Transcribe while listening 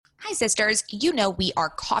Hi, sisters. You know we are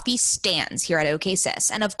coffee stans here at OK Sis,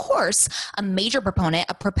 and of course, a major proponent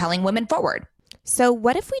of propelling women forward. So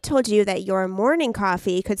what if we told you that your morning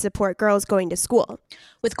coffee could support girls going to school?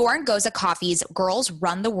 With Goran Goza Coffee's Girls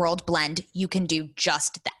Run the World blend, you can do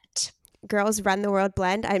just that. Girls Run the World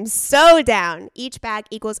blend. I'm so down. Each bag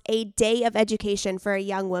equals a day of education for a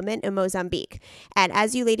young woman in Mozambique. And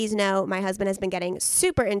as you ladies know, my husband has been getting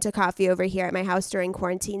super into coffee over here at my house during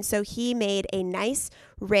quarantine. So he made a nice,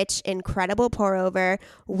 rich, incredible pour over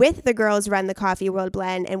with the Girls Run the Coffee World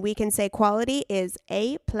blend. And we can say quality is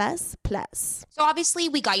A++. So obviously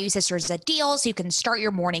we got you sisters a deal so you can start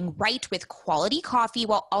your morning right with quality coffee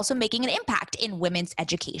while also making an impact in women's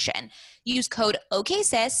education. Use code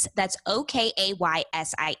OKSIS, that's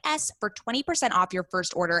OKAYSIS, for 20% off your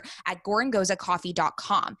first order at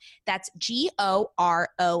gorangozacoffee.com. That's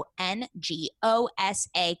GORONGOSA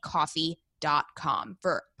coffee.com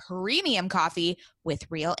for premium coffee with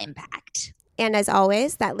real impact. And as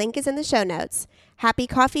always, that link is in the show notes. Happy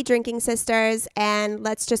coffee drinking, sisters, and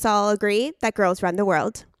let's just all agree that girls run the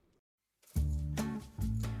world.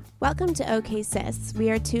 Welcome to OK Sis.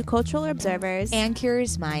 We are two cultural observers and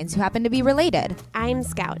curious minds who happen to be related. I'm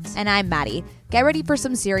Scout. And I'm Maddie. Get ready for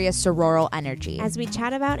some serious sororal energy as we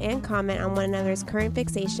chat about and comment on one another's current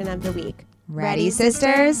fixation of the week. Ready,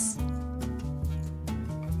 sisters?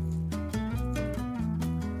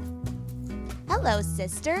 Hello,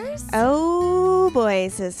 sisters. Oh, boy,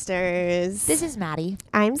 sisters. This is Maddie.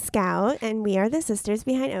 I'm Scout, and we are the sisters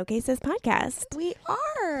behind OK Sis podcast. We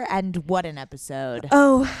are. And what an episode.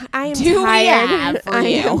 Oh, I am tired. I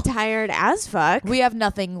am tired as fuck. We have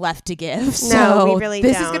nothing left to give. No, so we really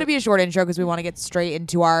this don't. is going to be a short intro because we want to get straight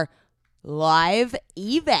into our live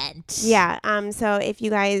event. Yeah. So if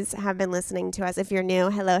you guys have been listening to us, if you're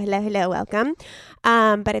new, hello, welcome.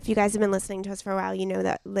 But if you guys have been listening to us for a while, you know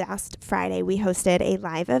that last Friday we hosted a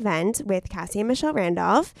live event with Cassie and Michelle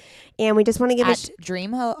Randolph, and we just want to give at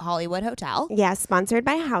Dream Hollywood Hotel. Yeah, sponsored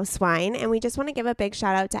by House Wine, and we just want to give a big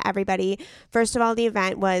shout out to everybody. First of all, the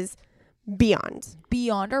event was beyond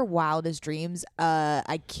our wildest dreams.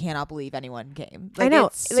 I cannot believe anyone came. I know.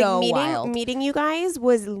 It's so wild. Meeting you guys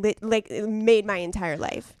was it made my entire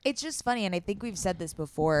life. It's just funny, and I think we've said this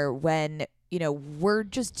before when, we're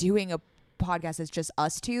just doing a podcast that's just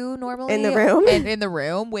us two normally in the room and in the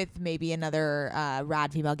room with maybe another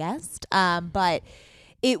rad female guest. But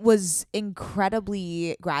it was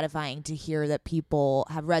incredibly gratifying to hear that people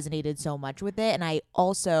have resonated so much with it, and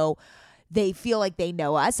they feel like they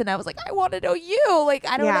know us, and I was like, I want to know you. Like,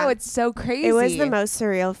 I don't know. It's so crazy. It was the most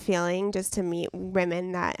surreal feeling just to meet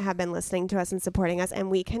women that have been listening to us and supporting us, and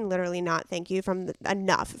we can literally not thank you from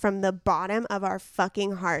the bottom of our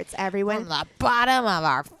fucking hearts. Everyone. From the bottom of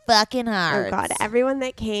our fucking hearts. Oh, God. Everyone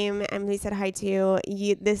that came and we said hi to,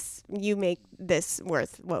 you make this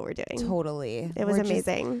worth what we're doing. Totally. It was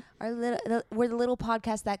amazing. We're the little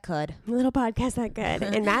podcast that could. Little podcast that could.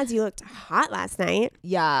 And Mads, you looked hot last night.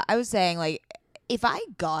 Yeah, I was saying, like, if I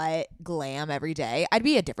got glam every day, I'd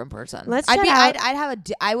be a different person.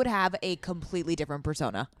 I would have a completely different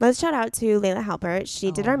persona. Let's shout out to Layla Halpert.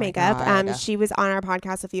 She did our makeup. God. She was on our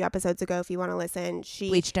podcast a few episodes ago. If you want to listen, she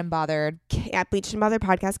Bleached and Bothered. Yeah, Bleached and Bothered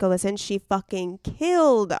podcast. Go listen. She fucking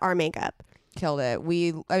killed our makeup. Killed it.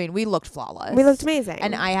 We looked flawless. We looked amazing.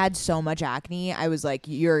 And I had so much acne. I was like,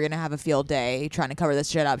 you're gonna have a field day trying to cover this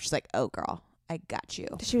shit up. She's like, oh girl, I got you.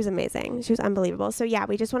 She was amazing. She was unbelievable. So yeah,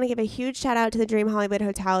 we just want to give a huge shout out to the Dream Hollywood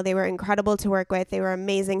Hotel. They were incredible to work with. They were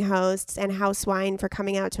amazing hosts, and House Wine for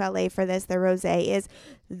coming out to LA for this. Their rosé is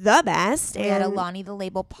the best. We had a Lonnie the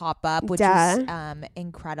Label pop-up, which is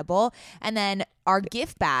incredible. And then our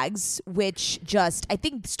gift bags, which just, I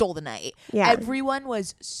think, stole the night. Yeah. Everyone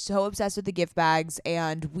was so obsessed with the gift bags,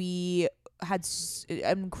 and we had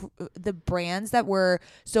the brands that were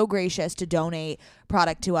so gracious to donate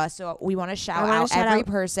product to us. So we want to shout out every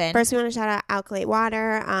person. First, we want to shout out Alkalate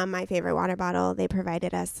Water, my favorite water bottle. They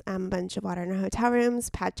provided us a bunch of water in our hotel rooms.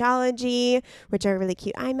 Patchology, which are really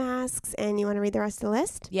cute eye masks. And you want to read the rest of the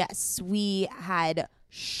list? Yes, we had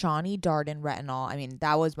Shawnee Darden retinol. I mean,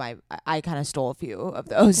 that was I kind of stole a few of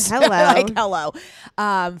those. Hello.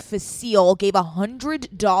 Facile gave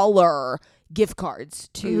 $100 gift cards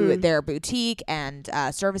to their boutique and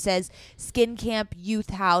services. Skin Camp, Youth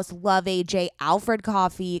House, Love AJ, Alfred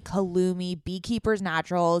Coffee, Kalumi, Beekeepers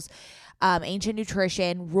Naturals, Ancient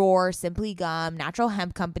Nutrition, Roar, Simply Gum, Natural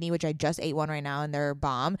Hemp Company, which I just ate one right now and they're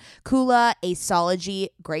bomb, Kula, Aceology,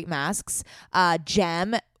 great masks,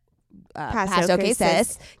 Gem, past OK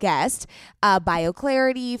Sis guest,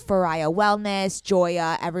 BioClarity, Faria Wellness,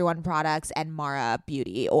 Joya, Everyone Products, and Mara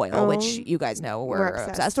Beauty Oil, which you guys know we're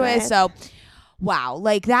obsessed with. So wow,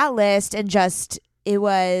 like that list, and just It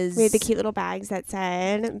was... We had the cute little bags that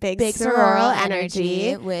said Big Sororal Sororal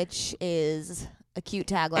Energy. which is a cute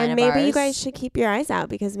tagline And of maybe ours. you guys should keep your eyes out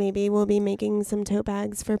because maybe we'll be making some tote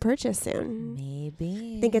bags for purchase soon.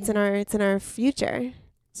 Maybe. I think it's in our future.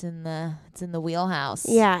 It's in the wheelhouse.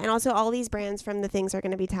 Yeah, and also all these brands from the things are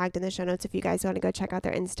going to be tagged in the show notes if you guys want to go check out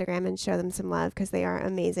their Instagram and show them some love because they are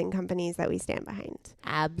amazing companies that we stand behind.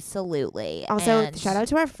 Absolutely. Also, And shout out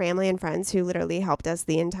to our family and friends who literally helped us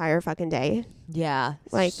the entire fucking day. yeah.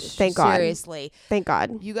 Like, thank God. Seriously. Thank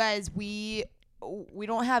God. You guys, we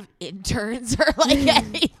don't have interns or like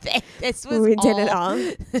anything. This was We did it all.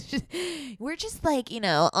 We're just like,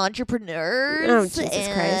 entrepreneurs. Oh, Jesus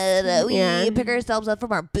and Christ. we Yeah. pick ourselves up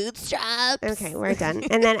from our bootstraps. Okay, we're done.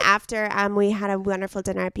 And then after, we had a wonderful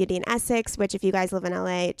dinner at Beauty in Essex, which if you guys live in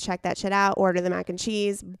LA, check that shit out. Order the mac and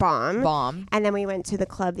cheese. Bomb. And then we went to the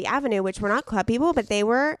club, The Avenue, which were not club people, but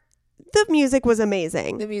the music was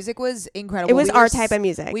amazing. The music was incredible. It was our type of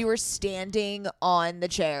music. We were standing on the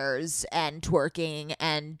chairs and twerking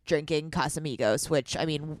and drinking Casamigos, which, I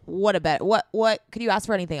mean, what could you ask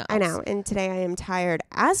for anything else? I know. And today I am tired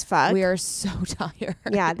as fuck. We are so tired.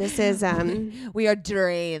 Yeah, this is we are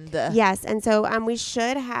drained. Yes, and so we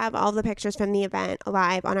should have all the pictures from the event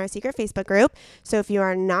live on our secret Facebook group. So if you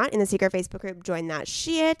are not in the secret Facebook group, join that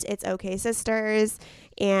shit. It's Okay Sisters,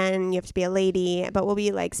 and you have to be a lady, but we'll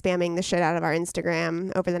be like spamming the shit out of our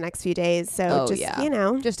Instagram over the next few days. So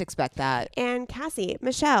just expect that. And Cassie,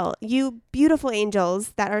 Michelle, you beautiful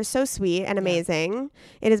angels that are so sweet and amazing.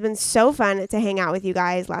 It has been so fun to hang out with you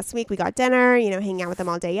guys. Last week we got dinner, hanging out with them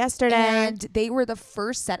all day yesterday. And they were the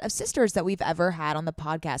first set of sisters that we've ever had on the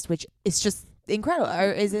podcast, which is just incredible.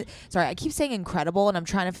 Or is it? Sorry, I keep saying incredible, and I'm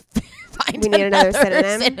trying to find we need another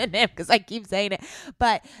synonym because I keep saying it.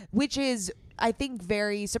 But which is, I think,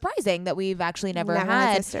 very surprising that we've actually never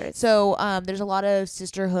had sisters. So there's a lot of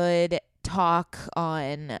sisterhood talk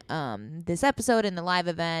on this episode and the live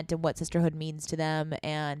event and what sisterhood means to them.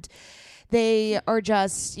 And they are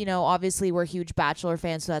just, obviously we're huge Bachelor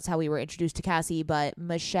fans, so that's how we were introduced to Cassie. But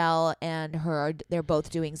Michelle and her, they're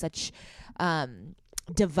both doing such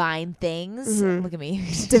divine things. Look at me.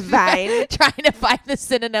 Divine. Trying to find the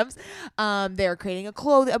synonyms. They're creating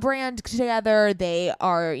a brand together. They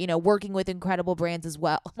are, working with incredible brands as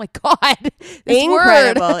well. Oh my God.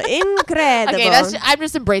 Incredible. Word. Incredible. Okay, I'm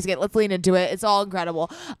just embracing it. Let's lean into it. It's all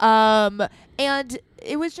incredible. And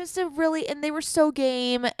it was just and they were so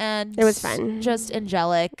game, and it was fun, just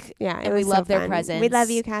angelic. Yeah, and we love their presence. We love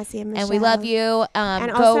you, Cassie and Michelle. And we love you.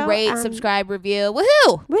 And go also, rate, subscribe, review.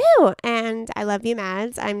 Woohoo! Woo! And I love you,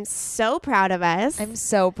 Mads. I'm so proud of us. I'm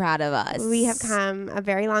so proud of us. We have come a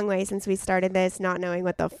very long way since we started this, not knowing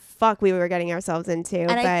what the fuck we were getting ourselves into.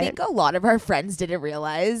 And I think a lot of our friends didn't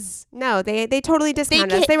realize. No, they totally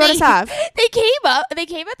discounted us. They wrote us off. They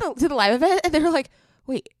came to the live event, and they were like,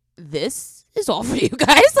 "Wait, this is all for you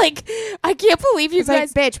guys? Like, I can't believe you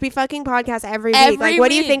guys." Like, bitch, we fucking podcast every week. Like, what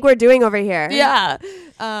do you think we're doing over here? Yeah.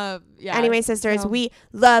 Anyway, sisters, we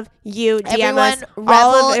love you. DM us Everyone,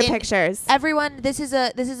 all of the pictures. Everyone, this is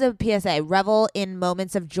a PSA. Revel in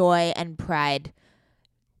moments of joy and pride.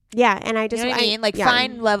 Yeah, and I just, you know what I mean? Like,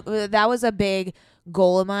 find love. That was a big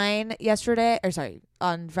goal of mine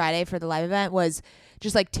on Friday for the live event, was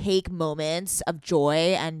just like take moments of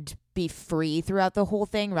joy and be free throughout the whole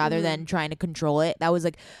thing rather than trying to control it. That was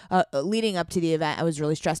like leading up to the event, I was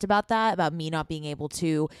really stressed about me not being able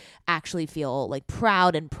to actually feel like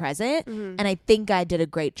proud and present. And I think I did a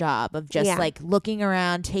great job of just like looking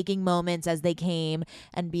around, taking moments as they came,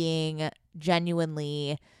 and being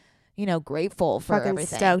genuinely grateful for fucking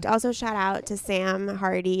everything. Stoked. Also, shout out to Sam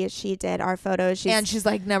Hardy. She did our photos. She's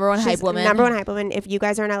like number one hype woman. Number one hype woman. If you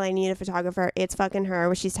guys are in LA and need a photographer, it's fucking her.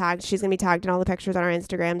 Where she's tagged. She's gonna be tagged in all the pictures on our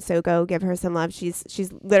Instagram. So go give her some love. She's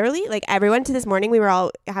literally like everyone to this morning. We were all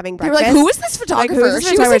having breakfast. They were like, who is this photographer?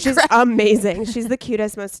 She's amazing. She's the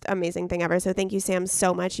cutest, most amazing thing ever. So thank you, Sam,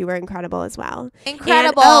 so much. You were incredible as well.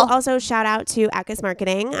 Incredible. And, also shout out to Eckes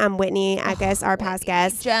Marketing. Whitney Eckes, our past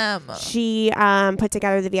guest. Gem. She put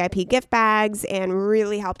together the VIP gift bags and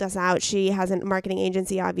really helped us out. She has a marketing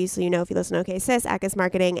agency, obviously, if you listen to OK Sis, Eckes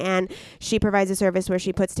Marketing, and she provides a service where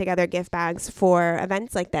she puts together gift bags for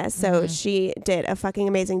events like this. So she did a fucking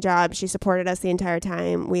amazing job. She supported us the entire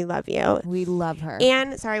time. We love you. We love her.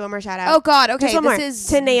 And sorry, one more shout out. Oh God, okay. Just one more. Is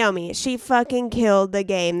to Naomi. She fucking killed the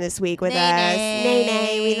game this week with us.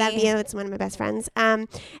 Nay, we love you. It's one of my best friends.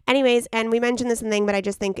 Anyways, and we mentioned this thing, but I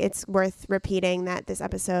just think it's worth repeating that this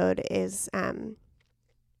episode is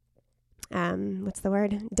what's the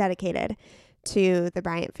word? Dedicated to the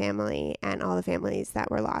Bryant family and all the families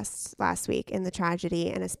that were lost last week in the tragedy,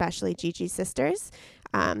 and especially Gigi's sisters.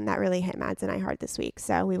 That really hit Mads and I hard this week.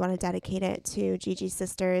 So we want to dedicate it to Gigi's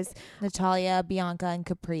sisters, Natalia, Bianca, and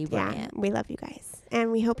Capri Bryant. Yeah, we love you guys.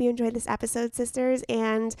 And we hope you enjoyed this episode, sisters.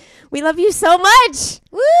 And we love you so much.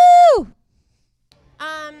 Woo!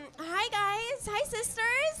 Hi, guys. Hi,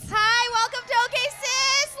 sisters. Hi, welcome to OK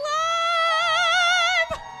Sis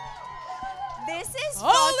Live! This is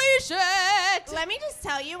Holy shit! Let me just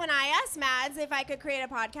tell you, when I asked Mads if I could create a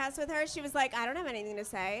podcast with her, she was like, I don't have anything to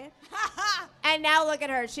say. And now look at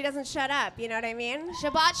her. She doesn't shut up. You know what I mean?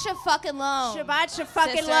 Shabbat fucking shalom. Shabbat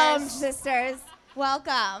fucking shalom, sisters.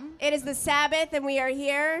 Welcome. It is the Sabbath, and we are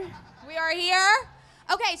here. We are here.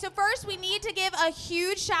 Okay, so first we need to give a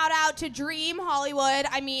huge shout out to Dream Hollywood.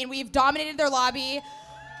 I mean, we've dominated their lobby.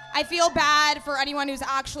 I feel bad for anyone who's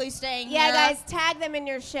actually staying here. Yeah, guys, tag them in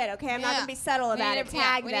your shit, okay? I'm not going to be subtle about it.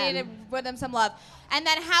 Tag them. We need to give them some love. And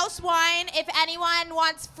then House Wine, if anyone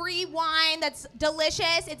wants free wine that's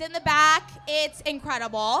delicious, it's in the back. It's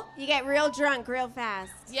incredible. You get real drunk real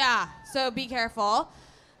fast. Yeah, so be careful.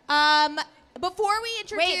 Before we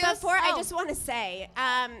introduce... I just want to say,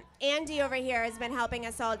 Andy over here has been helping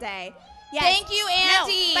us all day. Yes. Thank you,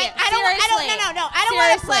 Andy. No, but I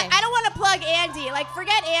don't want to plug Andy. Like,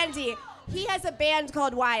 forget Andy. He has a band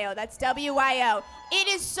called YO. That's WYO. It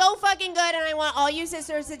is so fucking good, and I want all you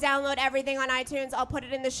sisters to download everything on iTunes. I'll put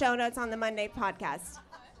it in the show notes on the Monday podcast.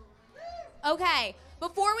 Okay.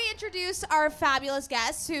 Before we introduce our fabulous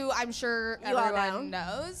guests, who I'm sure everyone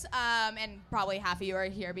knows, and probably half of you are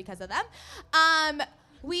here because of them,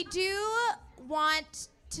 we do want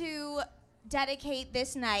to dedicate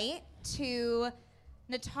this night to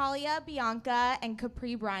Natalia, Bianca, and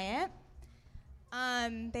Capri Bryant.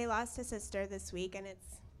 They lost a sister this week, and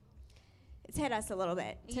it's hit us a little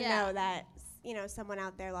bit to know that, you know, someone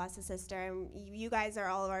out there lost a sister, and you guys are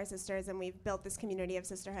all of our sisters, and we've built this community of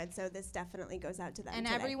sisterhood, so this definitely goes out to them And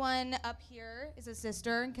today. everyone up here is a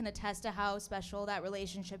sister and can attest to how special that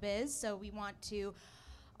relationship is, so we want to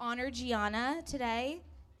honor Gianna today,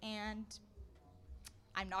 and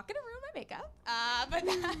I'm not going to ruin my makeup,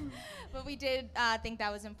 but we did think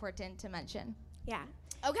that was important to mention. Yeah.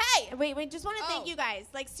 Okay. We just want to thank you guys.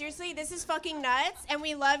 Like, seriously, this is fucking nuts, and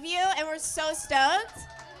we love you, and we're so stoked.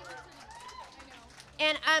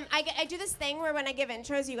 And I do this thing where when I give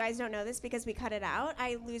intros, you guys don't know this because we cut it out,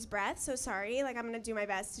 I lose breath, so sorry. Like, I'm going to do my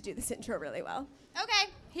best to do this intro really well.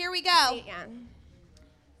 Okay, here we go. Yeah.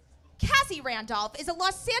 Cassie Randolph is a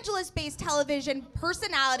Los Angeles-based television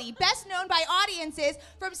personality, best known by audiences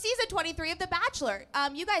from season 23 of The Bachelor.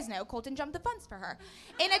 You guys know Colton jumped the fence for her.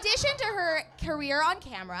 In addition to her career on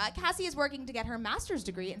camera, Cassie is working to get her master's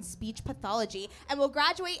degree in speech pathology and will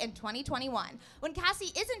graduate in 2021. When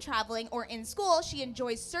Cassie isn't traveling or in school, she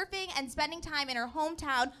enjoys surfing and spending time in her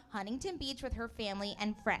hometown, Huntington Beach, with her family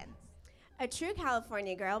and friends. A true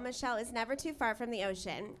California girl, Michelle is never too far from the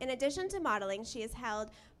ocean. In addition to modeling, she has held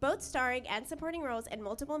both starring and supporting roles in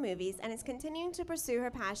multiple movies and is continuing to pursue her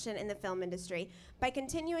passion in the film industry by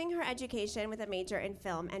continuing her education with a major in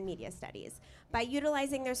film and media studies. By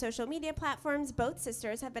utilizing their social media platforms, both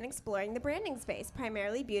sisters have been exploring the branding space,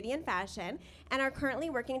 primarily beauty and fashion, and are currently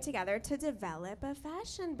working together to develop a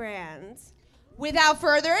fashion brand. Without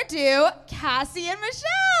further ado, Cassie and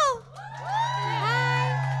Michelle. Hi.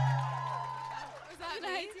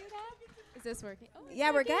 Is this working? Oh, Yeah,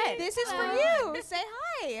 we're good. This is for you. Say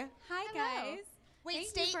hi. Hi, Hello. guys. Wait,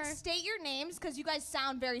 Thank you state your names because you guys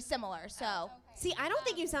sound very similar. So See, I don't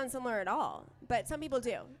think you sound similar at all, but some people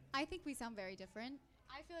do. I think we sound very different.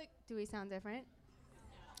 I feel like, do we sound different?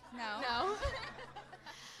 no. No.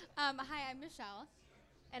 Hi, I'm Michelle.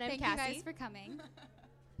 And I'm Thank Cassie. you guys for coming.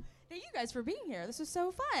 Thank you guys for being here. This was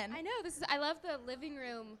so fun. I know, I love the living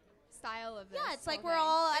room style of this. Yeah, it's like whole we're thing.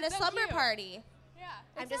 all at It's a so slumber cute. party. Yeah.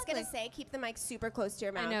 I'm just going to say, keep the mic super close to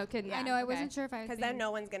your mouth. I know, I know, I wasn't sure if I was Because then being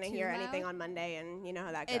no one's going to too hear loud. anything on Monday, and you know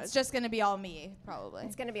how that goes. It's just gonna be all me, probably.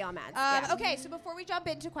 It's going to be all Mads. Okay, so before we jump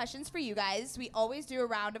into questions for you guys, we always do a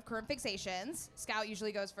round of current fixations. Scout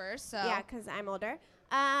usually goes first, so. Yeah, because I'm older.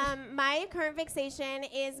 My current fixation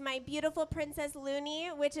is my beautiful Princess Looney,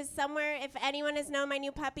 which is somewhere, if anyone has known, my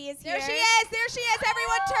new puppy is here. There she is,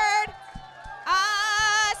 everyone turn.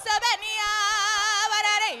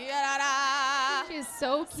 She's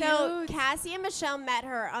so cute. So Cassie and Michelle met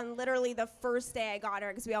her on literally the first day I got her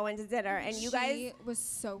because we all went to dinner. And you guys, She was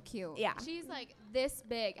so cute. Yeah. She's like this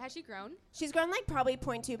big. Has she grown? she's grown like probably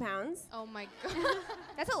 0.2 pounds. Oh my god.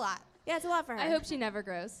 That's a lot. Yeah, it's a lot for her. I hope she never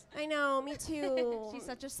grows. I know, me too. She's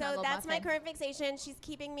such a So snuggle that's my muffin. current fixation. She's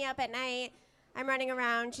keeping me up at night. I'm running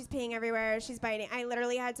around. She's peeing everywhere. She's biting. I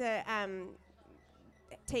literally had to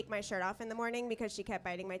take my shirt off in the morning because she kept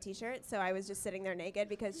biting my t-shirt. So I was just sitting there naked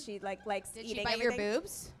because she likes Did eating she bite everything. your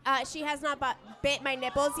boobs? She has not bit my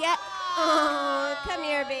nipples yet. Oh, come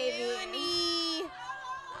here, baby.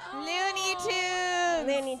 Looney Tunes.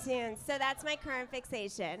 Looney Tunes. So that's my current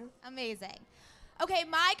fixation. Amazing. Okay,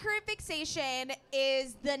 my current fixation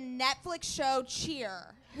is the Netflix show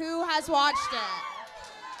Cheer. Who has watched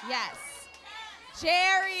it? Yes.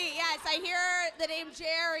 Jerry. Yes, I hear the name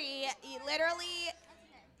Jerry. Literally,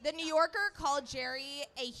 the New Yorker called Jerry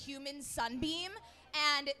a human sunbeam,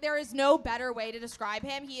 and there is no better way to describe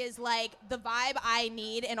him. He is like the vibe I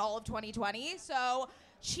need in all of 2020. So,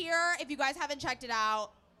 Cheer, if you guys haven't checked it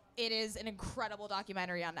out, it is an incredible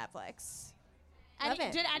documentary on Netflix. Love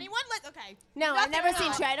it. Did anyone okay? No, I've never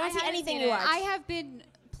seen Cheer. I don't see haven't anything seen you it. watch. I have been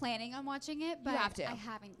planning on watching it, but have to. I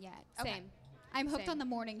haven't yet. Okay. Same. I'm hooked Same. on the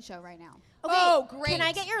morning show right now. Okay, Oh, great. Can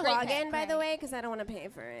I get your Great login, pick. by the Great. way? Because I don't want to pay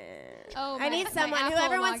for it. Oh, I need my someone. Apple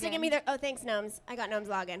Whoever wants to login. give me their. Oh, thanks, Gnomes. I got Gnomes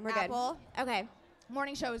login. We're Apple. good. Okay.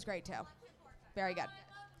 Morning show is great too. Very good.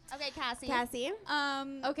 Okay, Cassie. Cassie.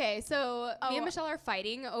 Okay, so me Oh. and Michelle are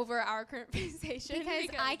fighting over our current fixation Because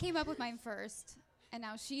I came up with mine first, and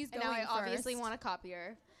now she's and going now I obviously first. want to copy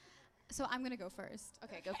her. So I'm gonna go first.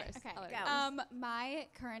 Okay, go first. Okay. I'll let Go. her go. My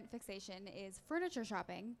current fixation is furniture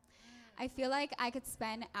shopping. I feel like I could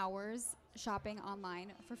spend hours shopping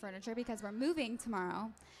online for furniture because we're moving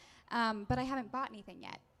tomorrow, but I haven't bought anything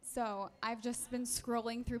yet. So I've just been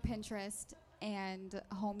scrolling through Pinterest and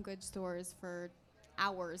home goods stores for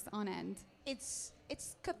hours on end. It's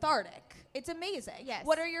cathartic. It's amazing. Yes.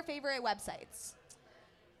 What are your favorite websites?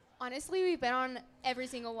 Honestly, we've been on every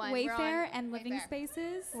single one. We're Wayfair on and Living Wayfair.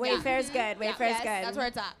 Spaces. Wayfair's good. Wayfair's Yes, good. That's where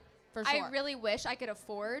it's at. For sure. I really wish I could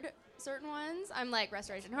afford certain ones. I'm like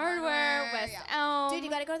Restoration Hardware, Hardware, West yeah. Elm. Dude, you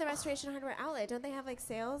gotta go to the Restoration Hardware outlet. Don't they have like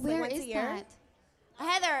sales Where like once is a year? that?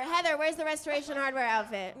 Heather, where's the Restoration Hardware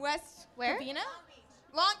outfit? West Where? Covina?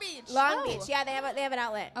 Long Beach. Long Oh. Beach. Yeah, they have an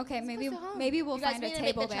outlet. Okay, maybe close to home. maybe we'll You guys find a need to make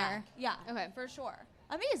table the there. check. Yeah. Okay. For sure.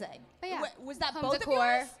 Amazing. But yeah. Was that Home both decor.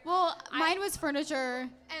 of yours? Well, Mine was furniture.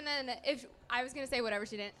 and then if I was gonna say whatever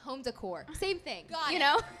she didn't, home decor, same thing. Got you it.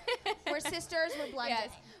 know. We're sisters. We're blended. Yes.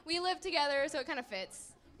 We live together, so it kind of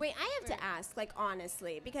fits. Wait, I have to ask, like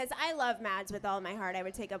honestly, because I love Mads with all my heart. I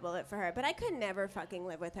would take a bullet for her, but I could never fucking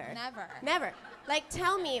live with her. Never. Never. Like,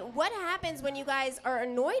 tell me, what happens when you guys are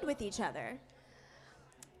annoyed with each other?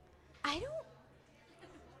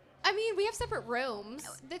 I mean, we have separate rooms.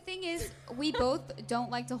 The thing is, we both don't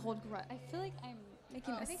like to hold grudges. I feel like I'm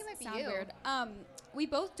making I this think it might be sound you. weird. We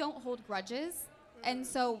both don't hold grudges, and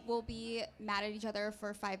so we'll be mad at each other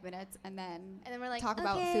for 5 minutes, and then And then we're like, talk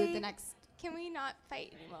about okay. food the next. Can we not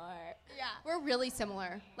fight anymore? Yeah. We're really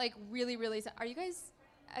similar. Like really, really. Are you guys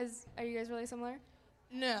really similar?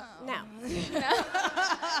 No. No.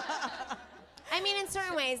 I mean, in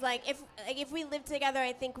certain ways, like if we lived together,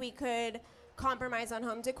 I think we could compromise on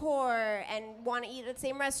home decor and want to eat at the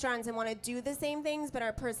same restaurants and want to do the same things, but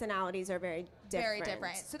our personalities are very different. Very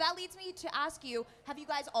different. So that leads me to ask you, have you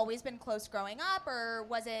guys always been close growing up, or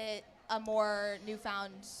was it a more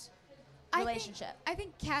newfound relationship? I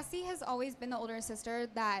think Cassie has always been the older sister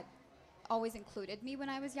that always included me when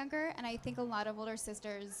I was younger, and I think a lot of older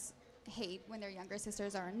sisters hate when their younger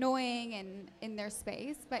sisters are annoying and in their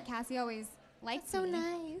space, but Cassie always liked me.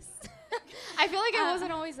 nice. I feel like I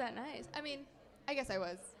wasn't always that nice. I mean, I guess I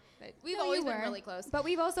was. But we've No, always you been were. really close. But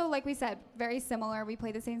we've also, like we said, very similar. We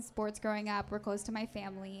played the same sports growing up. We're close to my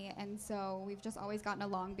family, and so we've just always gotten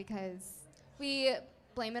along because We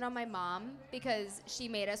blame it on my mom because she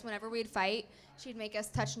made us, whenever we'd fight, she'd make us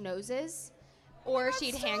touch noses or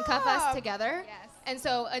she'd handcuff us together. Yes. And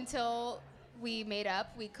so until we made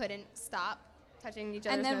up, we couldn't stop touching each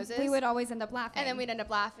other's and then noses. we would always end up laughing. and then we'd end up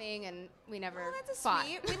laughing and we never Oh, that's fought.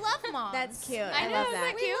 sweet. We love moms. That's cute. I I, know, love isn't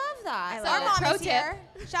that. that cute? We love that. I So love our it. mom Pro is tip. here.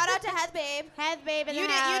 Shout out to Head Babe. Head babe in You the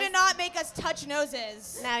did, house. you did not make us touch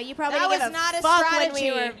noses. No, you probably That didn't was give not a fuck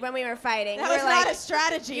strategy. when we were fighting. That we was were not like, a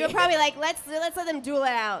strategy. You were probably like, let's let them duel it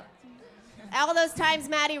out. All those times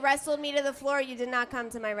Maddie wrestled me to the floor, you did not come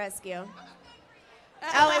to my rescue.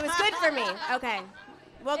 Oh, it was good for me. Okay,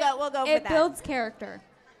 we'll go for it that. builds character.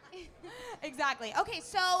 Exactly. Okay,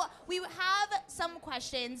 so we have some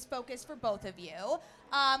questions focused for both of you.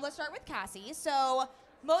 Let's start with Cassie. So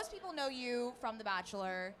most people know you from The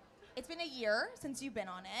Bachelor. It's been a year since you've been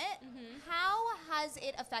on it. How has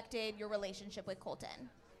it affected your relationship with Colton?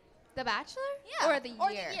 The Bachelor? Yeah. Or the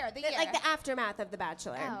year? The year. Like the aftermath of The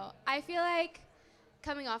Bachelor. Oh, I feel like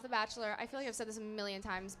coming off The Bachelor, I feel like I've said this a million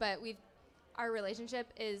times, but our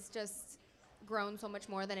relationship is just grown so much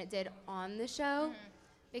more than it did on the show.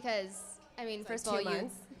 Because, I mean, first of all, 2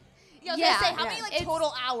 months. I was Yeah. gonna say, how many Yeah. like It's-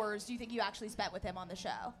 total hours do you think you actually spent with him on the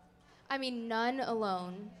show? I mean, none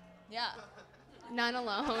alone. Yeah. None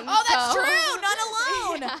alone. Oh, that's so- true. None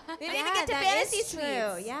alone. Yeah. They didn't even get to that fantasy is suites.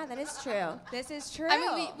 true. Yeah, that is true. This is true. I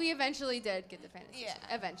mean, we eventually did get the fantasy. Yeah.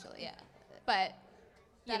 Eventually. Yeah. But,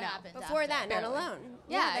 you That know. happened Before that, not barely. alone.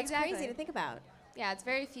 Yeah, that's exactly. crazy to think about. Yeah, it's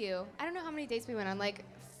very few. I don't know how many dates we went on, like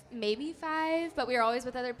maybe 5, but we were always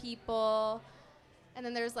with other people. And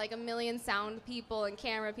then there's like a million sound people and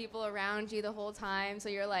camera people around you the whole time. So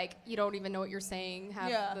you're like, you don't even know what you're saying half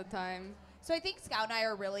Yeah. the time. So I think Scout and I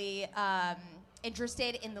are really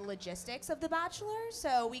interested in the logistics of The Bachelor.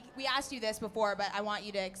 So we asked you this before, but I want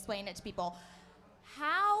you to explain it to people.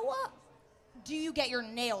 How do you get your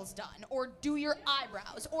nails done, or do your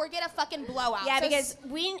eyebrows, or get a fucking blowout? Yeah, So because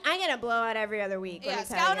I get a blowout every other week. let Yeah, me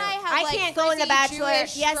tell Scout and you. I have, like, can't go in The frizzy Bachelor.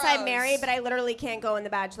 Jewish Yes, I'm froze. married, but I literally can't go in The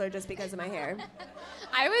Bachelor just because of my hair.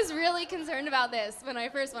 I was really concerned about this when I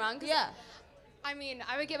first went on. 'Cause Yeah. I mean,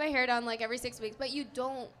 I would get my hair done like every 6 weeks, but you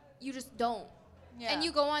just don't. Yeah. And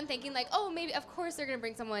you go on thinking like, oh, maybe, of course they're going to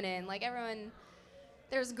bring someone in. Like everyone,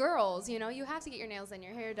 there's girls, you know, you have to get your nails done,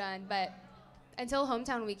 your hair done. But until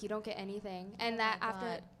hometown week, you don't get anything. And that my after,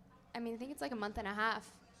 God. I mean, I think it's like a month and a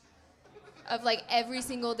half of like every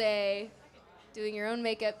single day doing your own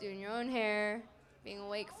makeup, doing your own hair, being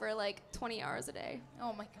awake for like 20 hours a day.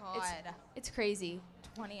 Oh my God. It's crazy.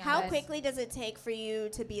 20 hours. How quickly does it take for you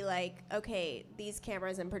to be like, okay, these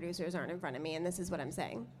cameras and producers aren't in front of me, and this is what I'm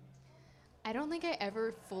saying? I don't think I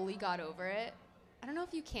ever fully got over it. I don't know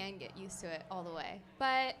if you can get used to it all the way,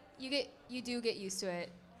 but you do get used to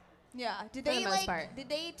it. Yeah. Did For they the most part. Did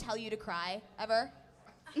they tell you to cry ever?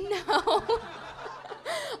 No.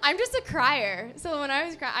 I'm just a crier. So when I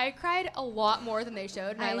was I cried a lot more than they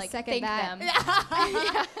showed, and I like second thanked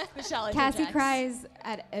that. them. Michelle. Cassie interjects. cries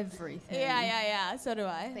at everything. Yeah. So do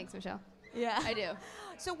I. Thanks, Michelle. Yeah. I do.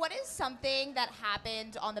 So what is something that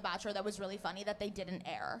happened on The Bachelor that was really funny that they didn't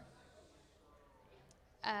air?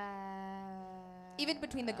 Even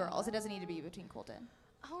between the girls. It doesn't need to be between Colton.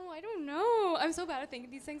 Oh, I don't know. I'm so bad at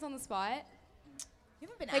thinking these things on the spot. You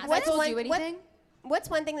haven't been Like, asked. what's told one, you what- anything?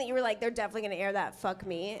 what's one thing that you were like, they're definitely going to air that fuck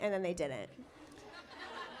me, and then they didn't?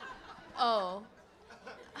 Oh.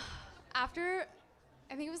 After,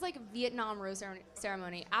 I think it was like Vietnam rose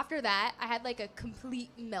ceremony. After that, I had like a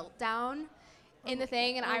complete meltdown in the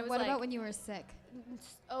thing, and I was what like, about when you were sick?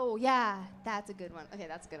 oh yeah, that's a good one. Okay,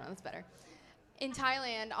 that's a good one. That's better. In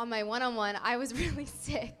Thailand, on my one-on-one, I was really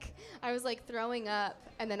sick. I was like throwing up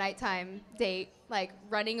in the nighttime date, like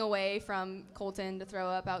running away from Colton to throw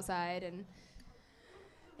up outside,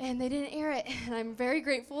 and they didn't air it. And I'm very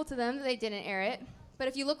grateful to them that they didn't air it. But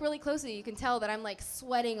if you look really closely, you can tell that I'm like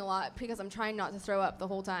sweating a lot because I'm trying not to throw up the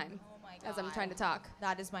whole time as I'm trying to talk.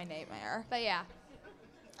 That is my nightmare. But yeah,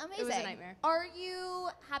 Amazing. it was a nightmare. Are you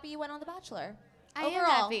happy you went on The Bachelor? I Overall. am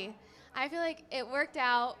happy. I feel like it worked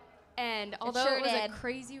out, and although sure it was did. a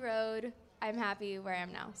crazy road, I'm happy where I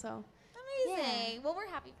am now. So Amazing. Well, we're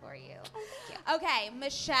happy for you. Okay,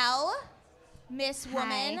 Michelle, Miss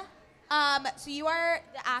Woman. So you are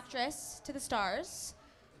the actress to the stars.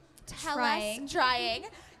 Tell Trying. us, trying.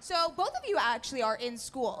 So both of you actually are in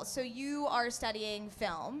school. So you are studying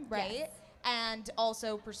film, right? Yes. And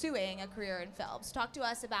also pursuing a career in films. Talk to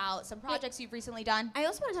us about some projects you've recently done. I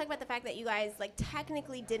also want to talk about the fact that you guys like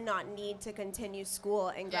technically did not need to continue school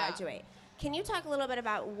and Yeah. graduate. Can you talk a little bit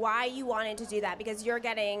about why you wanted to do that? Because you're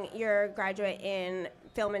getting your graduate in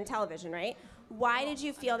film and television, right? Why did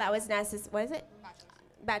you feel that was necessary? What is it?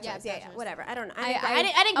 Bachelor's, yeah, bachelor's. whatever. I don't know. I I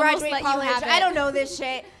didn't almost graduate let you college. have I it. don't know this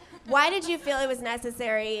shit. Why did you feel it was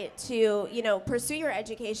necessary to, pursue your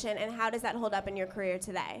education, and how does that hold up in your career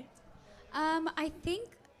today? I think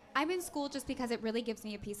I'm in school just because it really gives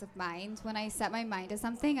me a peace of mind. When I set my mind to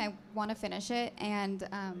something, I want to finish it. And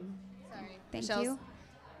sorry. thank Michelle's you.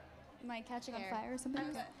 Am I catching on hair. fire or something?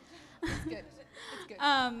 It's good. It's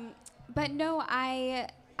good. But no,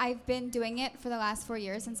 I've been doing it for the last 4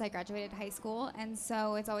 years since I graduated high school, and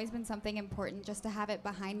so it's always been something important just to have it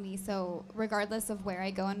behind me. So regardless of where I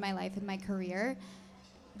go in my life and my career,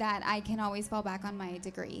 that I can always fall back on my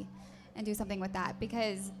degree and do something with that,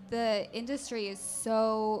 because the industry is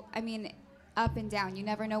so, up and down. You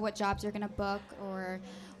never know what jobs you're going to book or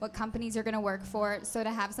what companies you're going to work for. So to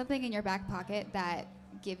have something in your back pocket that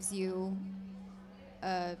gives you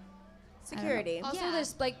a Security. Also, Yeah.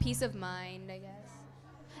 there's like peace of mind, I guess.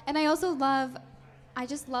 And I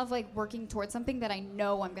just love like working towards something that I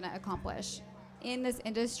know I'm going to accomplish. In this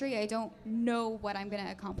industry, I don't know what I'm going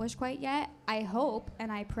to accomplish quite yet. I hope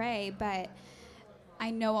and I pray, but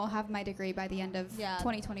I know I'll have my degree by the end of Yeah.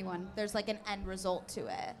 2021. There's like an end result to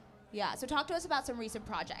it. Yeah. So talk to us about some recent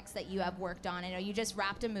projects that you have worked on. I know you just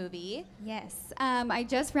wrapped a movie. Yes. I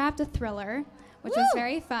just wrapped a thriller, which was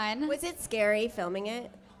very fun. Was it scary filming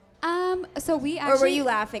it? So we actually. Or were you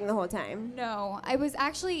laughing the whole time? No, I was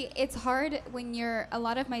actually. It's hard when a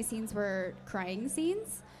lot of my scenes were crying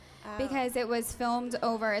scenes. Because it was filmed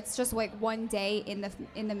over, it's just like one day in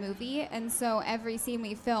the movie, and so every scene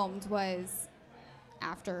we filmed was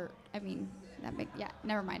after. I mean,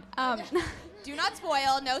 never mind. Do not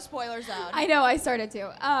spoil. No spoiler zone. I know, I started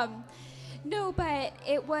to. No, but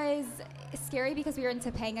it was scary because we were in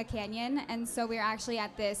Topanga Canyon, and so we were actually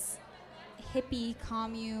at this hippie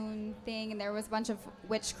commune thing, and there was a bunch of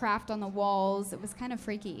witchcraft on the walls. It was kind of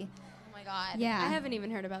freaky. Oh my God. Yeah. I haven't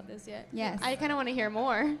even heard about this yet. Yes. I kind of want to hear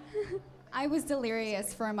more. I was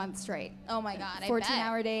delirious for a month straight. Oh my God.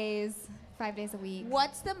 14-hour days, 5 days a week.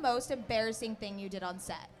 What's the most embarrassing thing you did on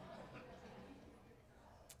set?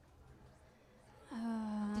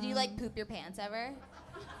 Did you like poop your pants ever?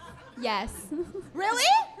 Yes. Really?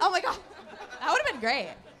 Oh my God. That would have been great.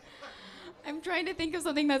 I'm trying to think of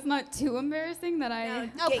something that's not too embarrassing that I.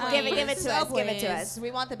 Give it to us. Give it to us. We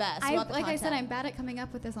want the best. We want the like I content. said, I'm bad at coming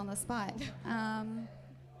up with this on the spot. Give me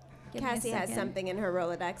a Cassie has second. something in her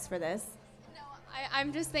Rolodex for this. No,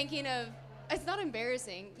 I'm just thinking of. It's not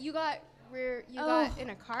embarrassing. You got in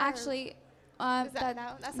a car. Actually, that's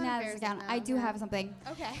not doesn't embarrassing. count. I do have something.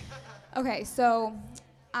 Okay. Okay, so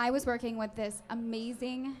I was working with this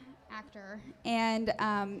amazing actor, and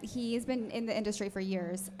he's been in the industry for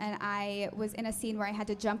years, and I was in a scene where I had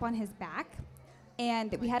to jump on his back,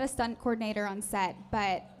 and we had a stunt coordinator on set,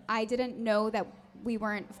 but I didn't know that we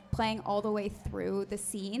weren't playing all the way through the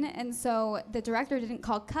scene, and so the director didn't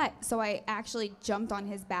call cut, so I actually jumped on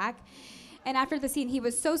his back, and after the scene, he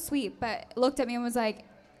was so sweet, but looked at me and was like,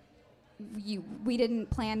 we didn't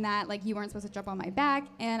plan that, like you weren't supposed to jump on my back,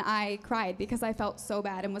 and I cried because I felt so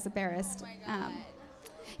bad and was embarrassed. Oh my God.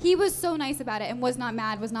 He was so nice about it and was not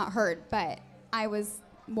mad, was not hurt, but I was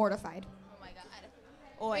mortified. Oh my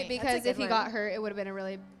God. Wait, because if he got hurt, it would have been a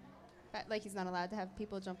really, like he's not allowed to have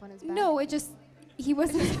people jump on his back. No, he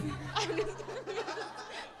wasn't.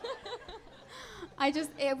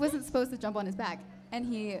 It wasn't supposed to jump on his back.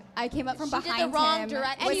 And I came up from She behind did the wrong him.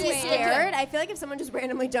 direction. Was he scared? I feel like if someone just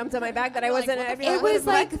randomly jumped on my back that I wasn't. I'd be It what was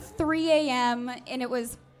the fuck? like 3 a.m. and it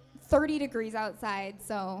was 30 degrees outside,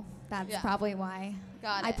 so that's probably why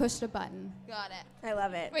Got I it. pushed a button. Got it. I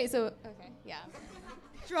love it. Wait, so okay, yeah.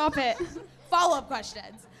 Drop it. Follow-up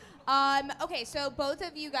questions. Okay, so both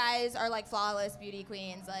of you guys are like flawless beauty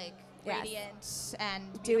queens, like Yes. radiant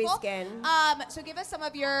and Dewy beautiful. skin. So give us some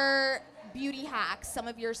of your beauty hacks, some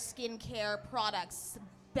of your skincare products,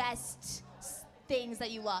 best things that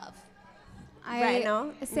you love.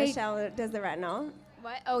 Retinol. say- Michelle does the retinol.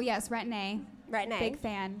 What? Oh, yes, Retin-A. Retin-A. Big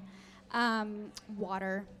fan.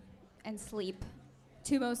 Water and sleep.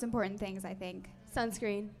 Two most important things, I think.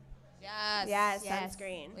 Sunscreen. Yes. Yes, Yes.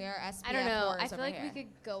 sunscreen. We are SPF I don't know. I 4s feel over like here. we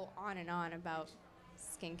could go on and on about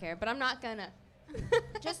skincare, but I'm not gonna.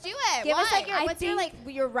 Just do it. Give Why? us like I what's your think-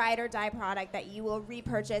 your ride or die product that you will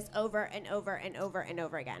repurchase over and over and over and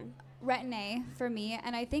over again? Retin-A for me,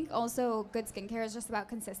 and I think also good skincare is just about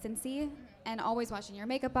consistency and always washing your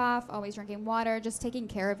makeup off, always drinking water, just taking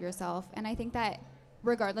care of yourself. And I think that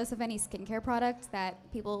regardless of any skincare product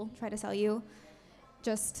that people try to sell you,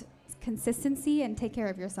 just consistency and take care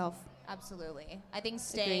of yourself. Absolutely. I think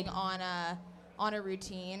staying on a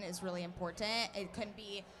routine is really important. It can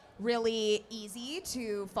be really easy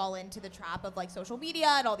to fall into the trap of like social media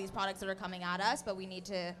and all these products that are coming at us, but we need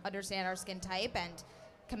to understand our skin type and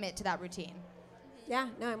commit to that routine. Yeah,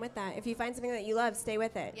 no, I'm with that. If you find something that you love, stay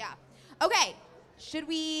with it. Yeah. Okay. Should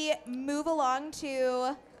we move along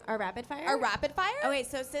to Our rapid fire? our rapid fire? Okay,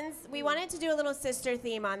 so since we wanted to do a little sister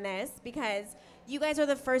theme on this because you guys are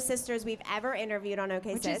the first sisters we've ever interviewed on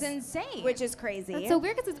OK Which Sis. is insane. Which is crazy. That's so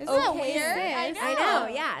weird because it's Isn't that okay. weird? I I know,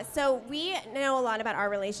 yeah. So we know a lot about our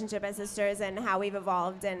relationship as sisters and how we've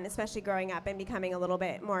evolved, and especially growing up and becoming a little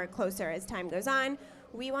bit more closer as time goes on.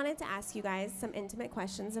 We wanted to ask you guys some intimate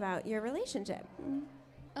questions about your relationship.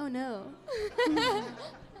 Oh no.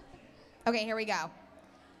 Okay, here we go.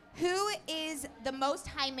 Who is the most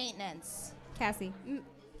high maintenance? Cassie.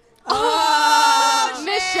 Oh,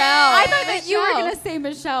 Michelle. I thought that you were going to say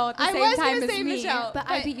Michelle at the I same was time gonna as say me, Michelle, but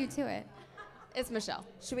I but- beat you to it. It's Michelle.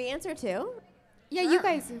 Should we answer too? Yeah, Sure. you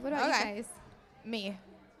guys. What about Okay. you guys? Me.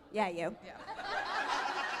 Yeah, you.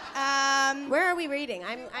 Um, Where are we reading?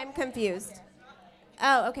 I'm confused.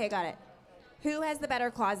 Oh, okay, got it. Who has the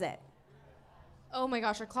better closet? Oh my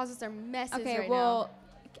gosh, our closets are messes Okay, right well,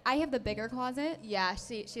 I have the bigger closet. now. Yeah,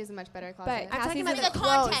 she has a much better closet. I'm talking Cassie's about the the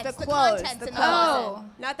clothes, contents, the the clothes, contents the in the clothes. closet.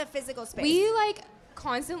 Not the physical space. We like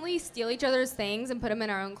constantly steal each other's things and put them in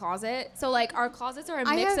our own closet. So like our closets are a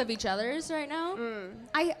mix of each other's right now.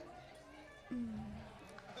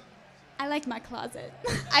 I like my closet.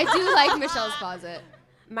 I do like Michelle's closet.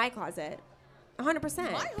 My closet.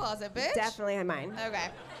 100%. My closet, bitch. Definitely mine. Okay.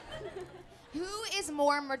 Who is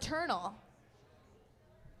more maternal?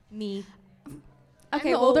 Me. Okay,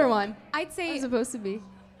 I'm the older one. I'd say I'm supposed to be.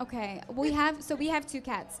 Okay, we have 2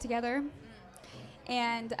 cats together,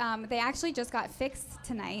 and they actually just got fixed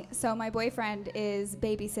tonight. So my boyfriend is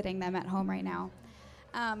babysitting them at home right now.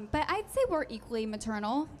 But I'd say we're equally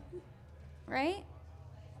maternal, right?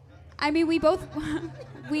 I mean, we both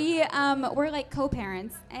we're like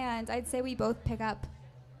co-parents, and I'd say we both pick up.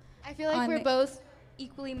 I feel like we're both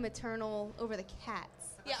equally maternal over the cats.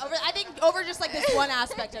 Yeah, I think over just like this one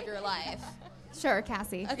aspect of your life. Sure,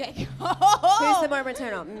 Cassie. Okay. Who's the more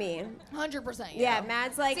maternal? Me. 100%. Yeah,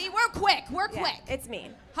 Mad's like. See, we're quick. We're yeah, quick. It's me.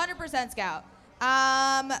 100% Scout.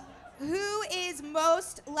 Who is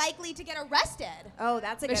most likely to get arrested? Oh,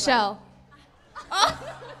 that's a Michelle.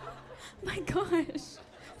 Oh. My gosh.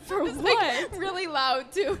 For what? Like, really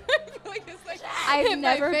loud too. I've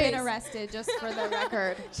never been arrested, just for the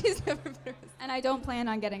record. She's never been arrested. And I don't plan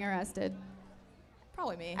on getting arrested.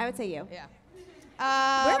 Probably me. I would say you. Yeah.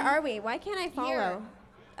 Where are we? Why can't I follow? Here.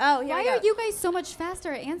 Oh, here Why we go. are you guys so much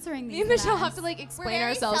faster at answering these? Me and Michelle than have us? to like We're explain very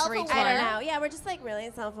ourselves for each self-aware. I one. don't know. Yeah, we're just like really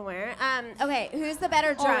self-aware. Okay, who's the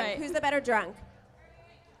better drunk? right. Who's the better drunk?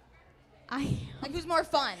 Like, who's more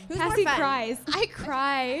fun? Who's Cassie more fun? cries. I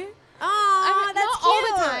cry. Oh, that's not cute.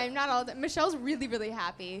 all the time. Not all the time. Michelle's really, really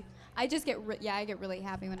happy. I just get I get really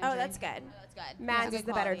happy when I Oh, drink. that's good. That's good. Mads That's is good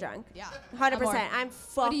the better quality. drunk. Yeah. 100%. I'm do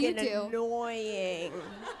fucking you do? annoying.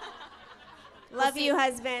 Love you,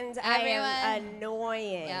 husband. I am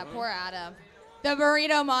annoying. Yeah, poor Adam. The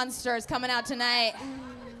burrito monster is coming out tonight.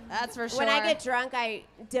 That's for sure. When I get drunk, I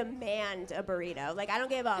demand a burrito. Like, I don't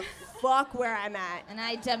give a fuck where I'm at. And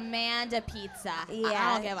I demand a pizza. Yeah.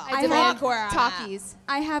 I don't give a I demand fuck where I'm at. Talkies.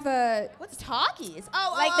 I have a What's Talkies?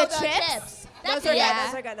 Oh, Like oh, the chips? That's Those are it. good.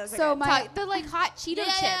 Those are good. Those are so good. my The like hot Cheeto Yeah,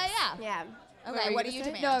 chips. yeah. Yeah. Okay, what do you say?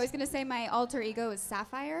 demand? No, I was gonna say my alter ego is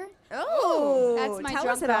Sapphire. Oh, That's my tell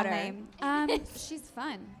drunk us about girl her. name. She's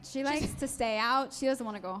fun. She likes to stay out. She doesn't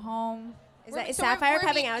want to go home. Is Sapphire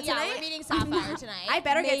coming out Yeah, tonight? we're meeting Sapphire tonight. I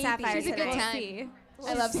better Maybe. get Sapphire She's a good tonight. time.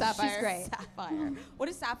 I love Sapphire. She's great. Sapphire. What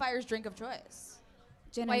is Sapphire's drink of choice?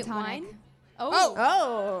 Gin White and tonic. wine? Oh.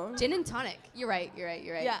 Oh. Gin and tonic. You're right.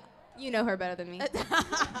 Yeah. You know her better than me.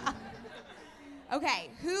 Okay,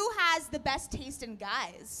 who has the best taste in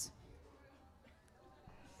guys?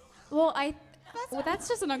 Well, that's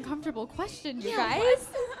just an uncomfortable question, you guys.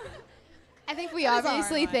 I think we That is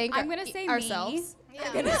obviously hard. think I'm gonna say ourselves. me.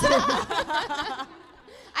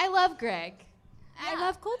 I love Greg. I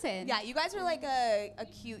love Colton. Yeah, you guys are like a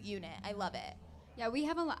cute unit. I love it. Yeah, we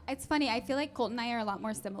have a lot. It's funny. I feel like Colton and I are a lot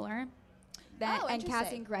more similar. Oh, And Cassie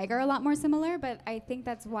interesting. and Greg are a lot more similar, but I think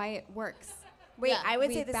that's why it works. Wait, Yeah, I would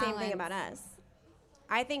we say the same thing about us.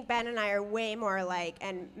 I think Ben and I are way more alike,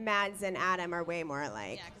 and Mads and Adam are way more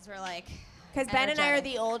alike. Yeah, because we're like. Because Ben and I are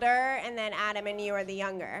energetic. the older, and then Adam and you are the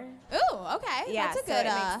younger. Ooh, okay. Yeah, That's a so good.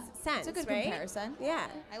 it makes sense, That's a good right? comparison. Yeah.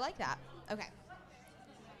 I like that. Okay.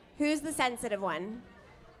 Who's the sensitive one?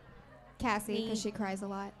 Cassie, because she cries a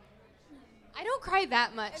lot. I don't cry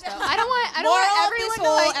that much though. I don't want Moral of everyone this to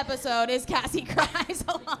whole like. episode is Cassie cries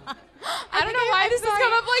a lot. I don't know why this has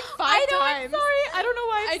come up like 5 I know, times. I'm sorry. I don't know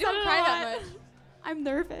why I don't cry that much. I'm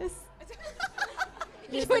nervous.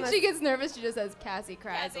 When she gets nervous, she just says Cassie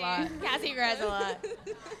cries a lot. Cassie cries a lot.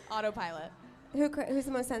 Autopilot. Who's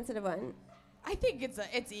the most sensitive one? I think it's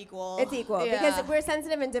equal. It's equal Yeah. because we're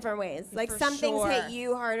sensitive in different ways. Like For some things hit sure.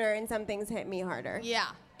 you harder and some things hit me harder. Yeah.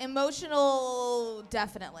 Emotional,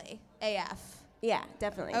 definitely. AF. Yeah,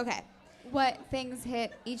 definitely. Okay. What things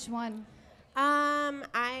hit each one?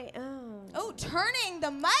 Oh, turning the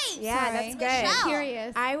mic. Yeah, Sorry. that's good. Michelle.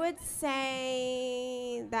 Curious. I would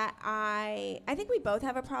say that I think we both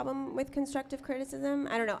have a problem with constructive criticism.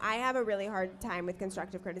 I don't know. I have a really hard time with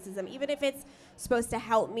constructive criticism, even if it's supposed to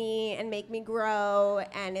help me and make me grow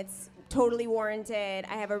and it's totally warranted.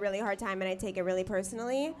 I have a really hard time and I take it really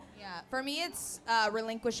personally. Yeah. For me, it's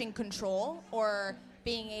relinquishing control or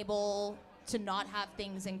being able to not have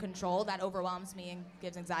things in control. That overwhelms me and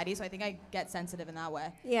gives anxiety. So I think I get sensitive in that way.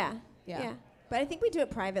 Yeah. Yeah. But I think we do it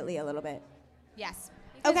privately a little bit. Yes.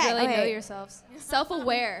 You guys really know okay. yourselves.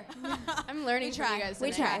 Self-aware. I'm learning from you guys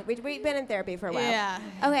We tonight. try. We've been in therapy for a while. Yeah.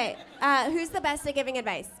 Okay. Who's the best at giving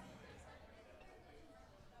advice?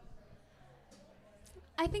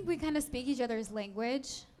 I think we kind of speak each other's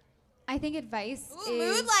language. I think advice Ooh,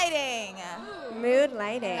 is... mood lighting. Mood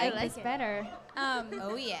lighting. I like this better.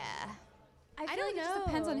 Oh yeah. I feel don't like it just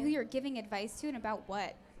depends on know. who you're giving advice to and about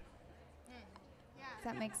what. Yeah. If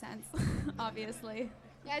that makes sense, obviously.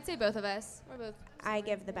 Yeah, I'd say both of us. We're both. I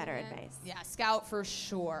give the better Yeah. advice. Yeah, Scout for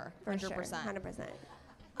sure. For 100%. sure.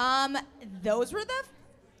 100%. Those were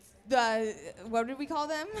the what did we call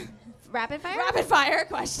them? Rapid fire? Rapid fire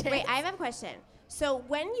questions. Wait, I have a question. So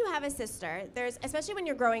when you have a sister, there's, especially when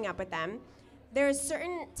you're growing up with them, there's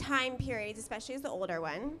certain time periods, especially as the older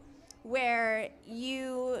one, where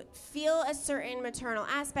you feel a certain maternal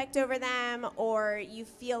aspect over them, or you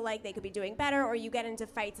feel like they could be doing better, or you get into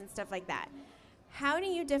fights and stuff like that. How do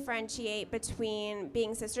you differentiate between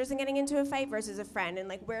being sisters and getting into a fight versus a friend? And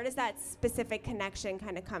like, where does that specific connection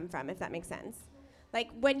kind of come from, if that makes sense? Like,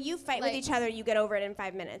 when you fight with Like- each other, you get over it in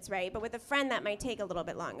 5 minutes, right? But with a friend, that might take a little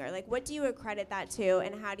bit longer. Like, what do you accredit that to,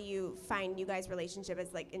 and how do you find you guys' relationship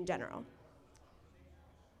as, like, in general?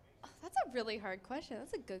 Oh, that's a really hard question.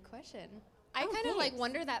 That's a good question. I Oh, kind of like thanks.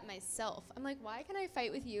 wonder that myself. I'm like, why can I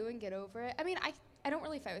fight with you and get over it? I mean, I don't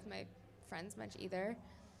really fight with my friends much either.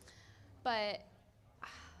 But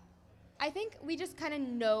I think we just kind of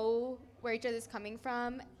know where each other's coming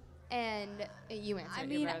from, and you answer. I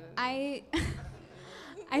mean,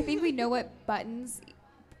 I think we know what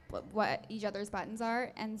each other's buttons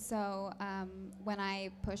are, and so when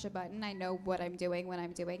I push a button, I know what I'm doing when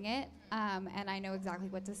I'm doing it, and I know exactly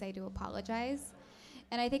what to say to apologize.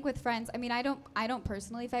 And I think with friends, I mean, I don't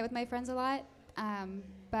personally fight with my friends a lot,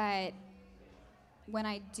 but when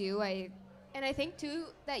I do, And I think too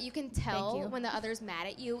that you can Thank tell you. when the other's mad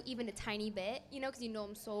at you, even a tiny bit, you know, because you know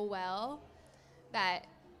them so well, that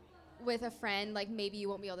with a friend, like maybe you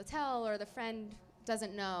won't be able to tell, or the friend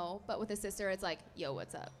doesn't know, but with a sister, it's like, yo,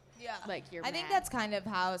 what's up? Yeah. Like, you're I think mad. that's kind of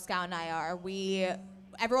how Scout and I are.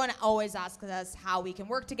 Everyone always asks us how we can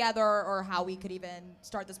work together or how we could even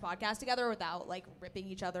start this podcast together without like ripping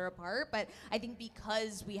each other apart. But I think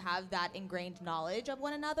because we have that ingrained knowledge of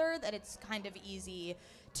one another, that it's kind of easy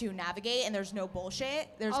to navigate, and there's no bullshit.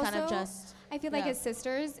 There's kind of Also, just. I feel like yeah. as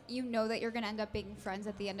sisters, you know that you're gonna end up being friends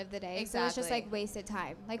at the end of the day. So it's just Exactly. like wasted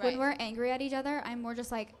time. Like Right. when we're angry at each other, I'm more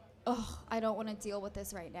just like, oh, I don't want to deal with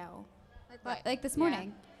this right now. Right. Like this Yeah.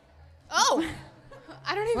 morning. Oh!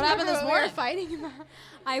 I don't even What happened remember this what we were morning? fighting about.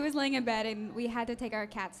 I was laying in bed and we had to take our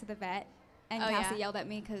cats to the vet, and Oh, Cassie yeah. yelled at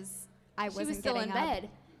me because I She wasn't was still in getting up. bed.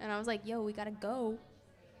 And I was like, yo, we gotta go.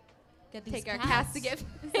 Get these Take our cats. cats to get.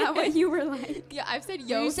 Is that what you were like? Yeah, I've said you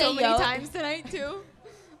yo say so many yo? times tonight, too.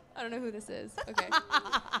 I don't know who this is. Okay.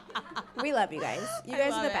 We love you guys. You I guys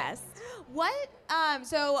are love the it. best. What?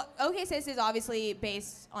 So OK Sis is obviously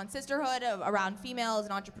based on sisterhood around females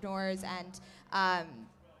and entrepreneurs, and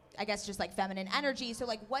I guess just like feminine energy. So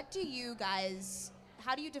like, what do you guys?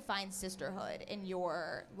 How do you define sisterhood in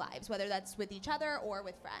your lives, whether that's with each other or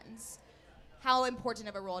with friends? How important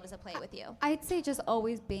of a role does it play with you? I'd say just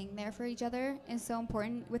always being there for each other is so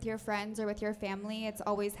important with your friends or with your family. It's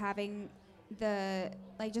always having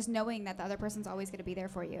just knowing that the other person's always going to be there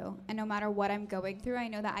for you. And no matter what I'm going through, I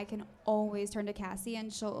know that I can always turn to Cassie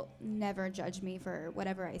and she'll never judge me for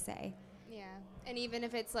whatever I say. Yeah. And even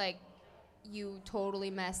if it's like you totally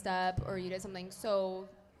messed up or you did something so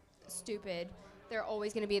stupid, they're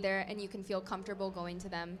always going to be there, and you can feel comfortable going to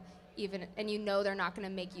them, and you know they're not going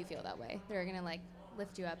to make you feel that way. They're going to like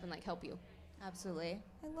lift you up and like help you. Absolutely.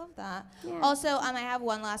 I love that. Yeah. Also, I have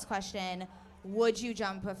one last question. Would you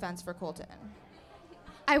jump a fence for Colton?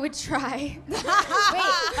 I would try. Wait,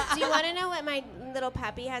 do you want to know what my little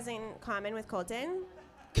puppy has in common with Colton?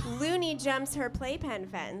 Looney jumps her playpen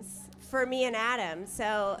fence for me and Adam.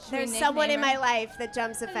 So we there's someone in nickname my life that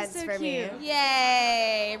jumps a fence so for me. cute.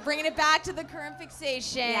 Yay! Bringing it back to the current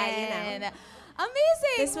fixation. Yeah, you know.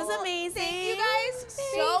 Amazing. This was Well, amazing. Thank you guys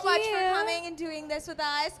so Thank much for you. coming and doing this with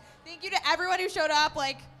us. Thank you to everyone who showed up.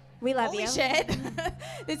 Like, We love holy you. shit.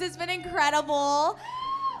 This has been incredible.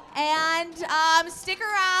 And stick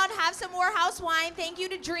around, have some more house wine. Thank you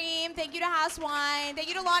to Dream. Thank you to House Wine. Thank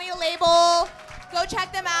you to Lonnie the Label. Go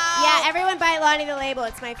check them out. Yeah, everyone buy Lonnie the Label.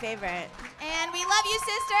 It's my favorite. And we love you,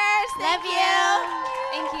 sisters. Love Thank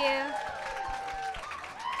you. Thank you.